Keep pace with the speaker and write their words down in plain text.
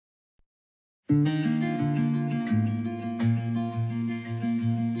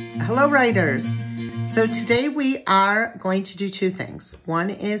Hello, writers. So today we are going to do two things. One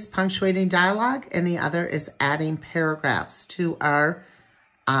is punctuating dialogue, and the other is adding paragraphs to our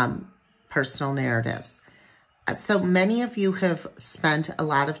personal narratives. So many of you have spent a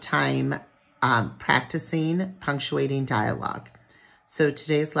lot of time practicing punctuating dialogue. So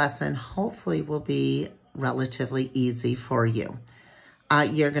today's lesson hopefully will be relatively easy for you.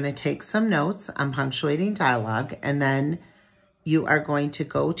 You're going to take some notes on punctuating dialogue, and then you are going to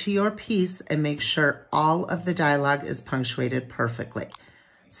go to your piece and make sure all of the dialogue is punctuated perfectly.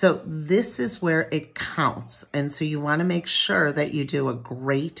 So this is where it counts. And so you want to make sure that you do a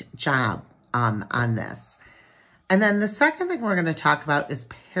great job on this. And then the second thing we're going to talk about is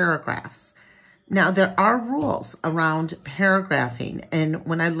paragraphs. Now, there are rules around paragraphing. And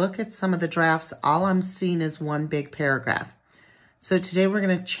when I look at some of the drafts, all I'm seeing is one big paragraph. So today we're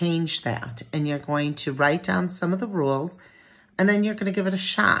going to change that. And you're going to write down some of the rules. And then you're going to give it a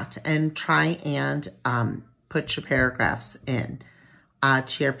shot and try and put your paragraphs in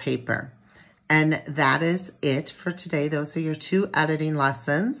to your paper. And that is it for today. Those are your two editing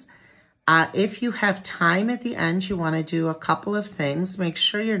lessons. If you have time at the end, you want to do a couple of things. Make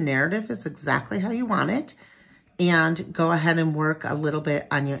sure your narrative is exactly how you want it. And go ahead and work a little bit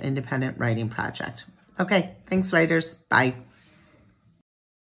on your independent writing project. Okay, thanks, writers. Bye.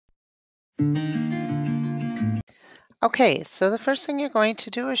 Okay, so the first thing you're going to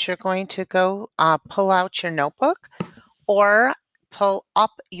do is you're going to go pull out your notebook or pull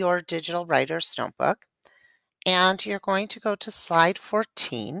up your digital writer's notebook, and you're going to go to slide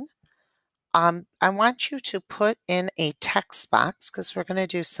 14. I want you to put in a text box because we're going to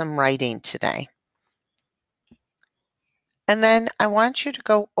do some writing today. And then I want you to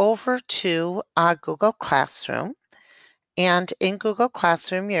go over to Google Classroom. And in Google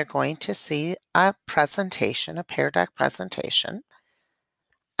Classroom, you're going to see a presentation, a Pear Deck presentation.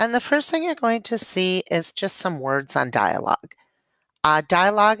 And the first thing you're going to see is just some words on dialogue.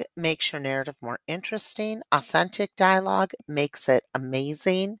 Dialogue makes your narrative more interesting. Authentic dialogue makes it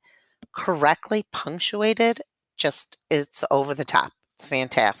amazing. Correctly punctuated, it's over the top. It's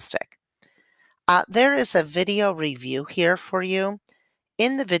fantastic. There is a video review here for you.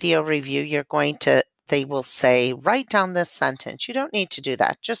 In the video review, they will say, write down this sentence. You don't need to do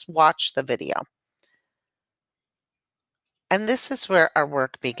that. Just watch the video. And this is where our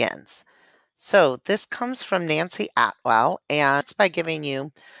work begins. So this comes from Nancy Atwell, and it's by giving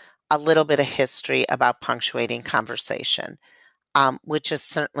you a little bit of history about punctuating conversation, which is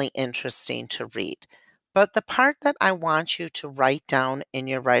certainly interesting to read. But the part that I want you to write down in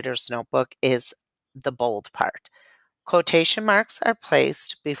your writer's notebook is the bold part. Quotation marks are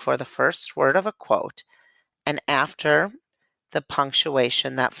placed before the first word of a quote and after the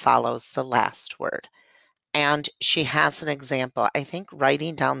punctuation that follows the last word. And she has an example. I think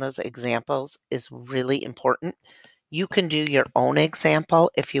writing down those examples is really important. You can do your own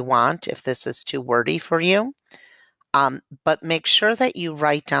example if you want, if this is too wordy for you. But make sure that you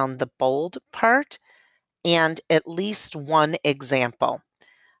write down the bold part and at least one example.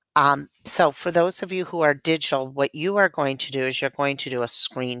 So for those of you who are digital, what you are going to do is you're going to do a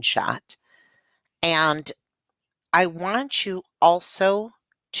screenshot. And I want you also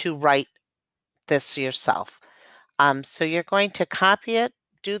to write this yourself. So you're going to copy it,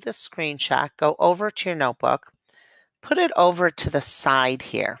 do the screenshot, go over to your notebook, put it over to the side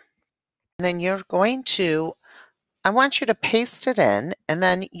here. And then I want you to paste it in, and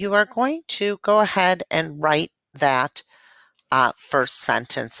then you are going to go ahead and write that first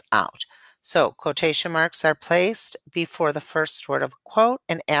sentence out. So quotation marks are placed before the first word of a quote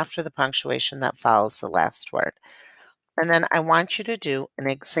and after the punctuation that follows the last word. And then I want you to do an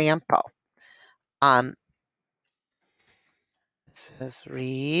example. This is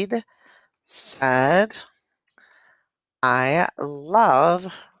Reed said, I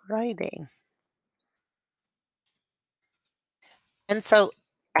love writing. And so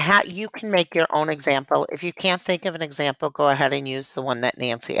you can make your own example. If you can't think of an example, go ahead and use the one that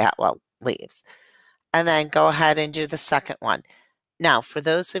Nancy Atwell leaves. And then go ahead and do the second one. Now, for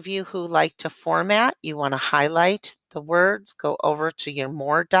those of you who like to format, you want to highlight the words, go over to your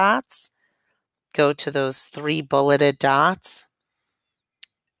more dots, go to those 3 bulleted dots,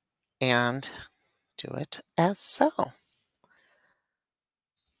 and do it as so.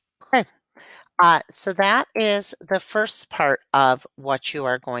 Okay. So that is the first part of what you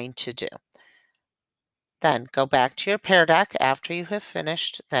are going to do. Then go back to your Pear Deck after you have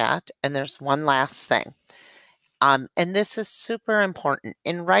finished that, and there's one last thing. And this is super important.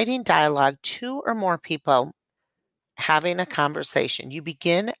 In writing dialogue, 2 or more people having a conversation. You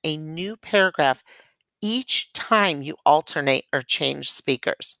begin a new paragraph each time you alternate or change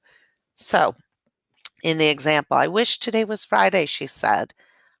speakers. So, in the example, I wish today was Friday, she said.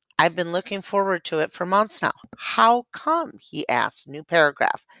 I've been looking forward to it for months now. How come? He asked. New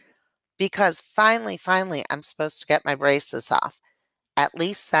paragraph. Because finally, I'm supposed to get my braces off. At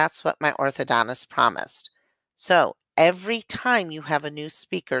least that's what my orthodontist promised. So every time you have a new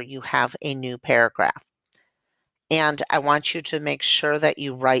speaker, you have a new paragraph. And I want you to make sure that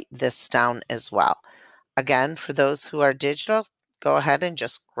you write this down as well. Again, for those who are digital, go ahead and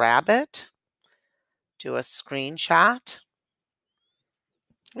just grab it, do a screenshot.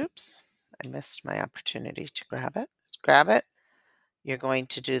 Oops, I missed my opportunity to grab it. Grab it. You're going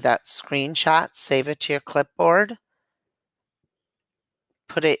to do that screenshot, save it to your clipboard,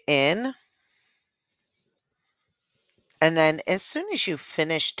 put it in, and then as soon as you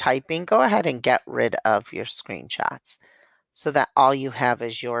finish typing, go ahead and get rid of your screenshots so that all you have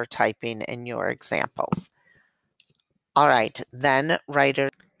is your typing and your examples. All right, then writer.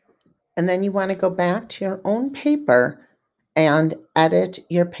 And then you want to go back to your own paper and edit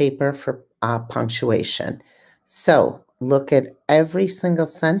your paper for punctuation. So look at every single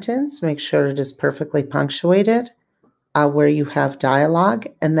sentence, make sure it is perfectly punctuated where you have dialogue,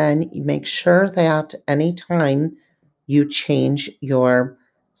 and then make sure that anytime you change your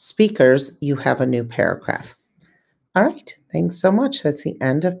speakers, you have a new paragraph. All right, thanks so much. That's the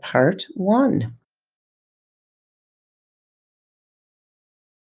end of part 1.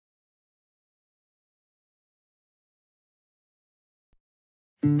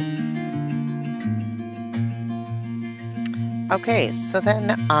 Okay, so then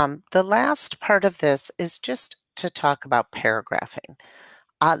the last part of this is just to talk about paragraphing.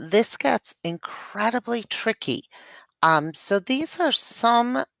 This gets incredibly tricky. So these are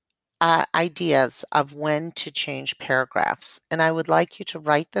some ideas of when to change paragraphs, and I would like you to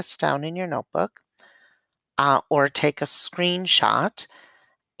write this down in your notebook or take a screenshot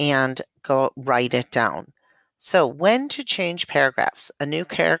and go write it down. So, when to change paragraphs? A new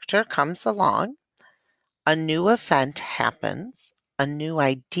character comes along, a new event happens, a new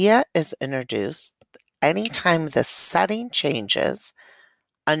idea is introduced. Anytime the setting changes,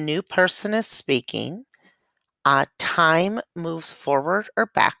 a new person is speaking, time moves forward or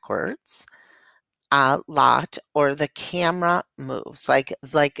backwards a lot, or the camera moves.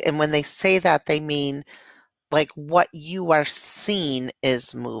 And when they say that, they mean like what you are seeing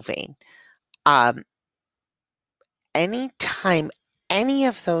is moving. Anytime any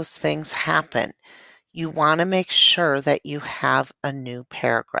of those things happen, you want to make sure that you have a new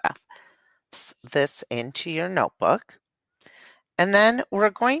paragraph. This into your notebook. And then we're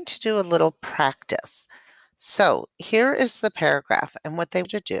going to do a little practice. So here is the paragraph. And what they want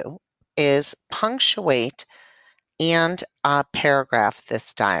to do is punctuate and paragraph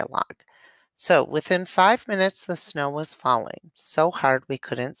this dialogue. So within 5 minutes, the snow was falling so hard we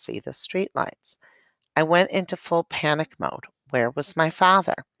couldn't see the streetlights. I went into full panic mode. Where was my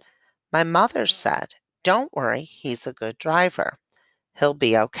father? My mother said, "Don't worry, he's a good driver. He'll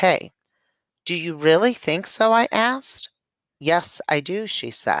be okay." "Do you really think so?" I asked. "Yes, I do," she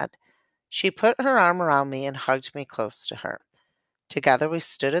said. She put her arm around me and hugged me close to her. Together we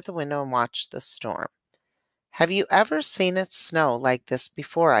stood at the window and watched the storm. "Have you ever seen it snow like this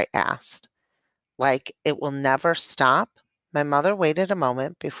before?" I asked. "Like it will never stop?" My mother waited a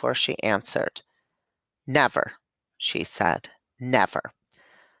moment before she answered. "Never," she said. Never.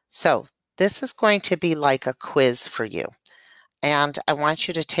 So this is going to be like a quiz for you. And I want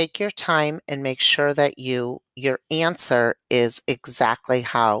you to take your time and make sure that your answer is exactly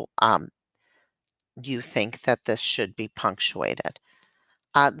how you think that this should be punctuated.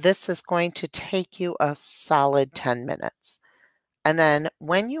 This is going to take you a solid 10 minutes. And then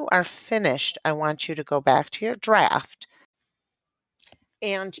when you are finished, I want you to go back to your draft.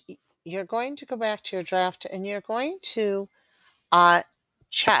 And you're going to go back to your draft and you're going to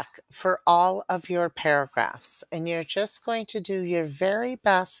check for all of your paragraphs. And you're just going to do your very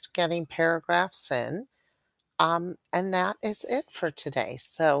best getting paragraphs in. And that is it for today.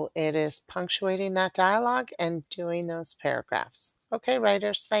 So it is punctuating that dialogue and doing those paragraphs. Okay,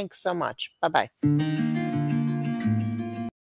 writers, thanks so much. Bye-bye.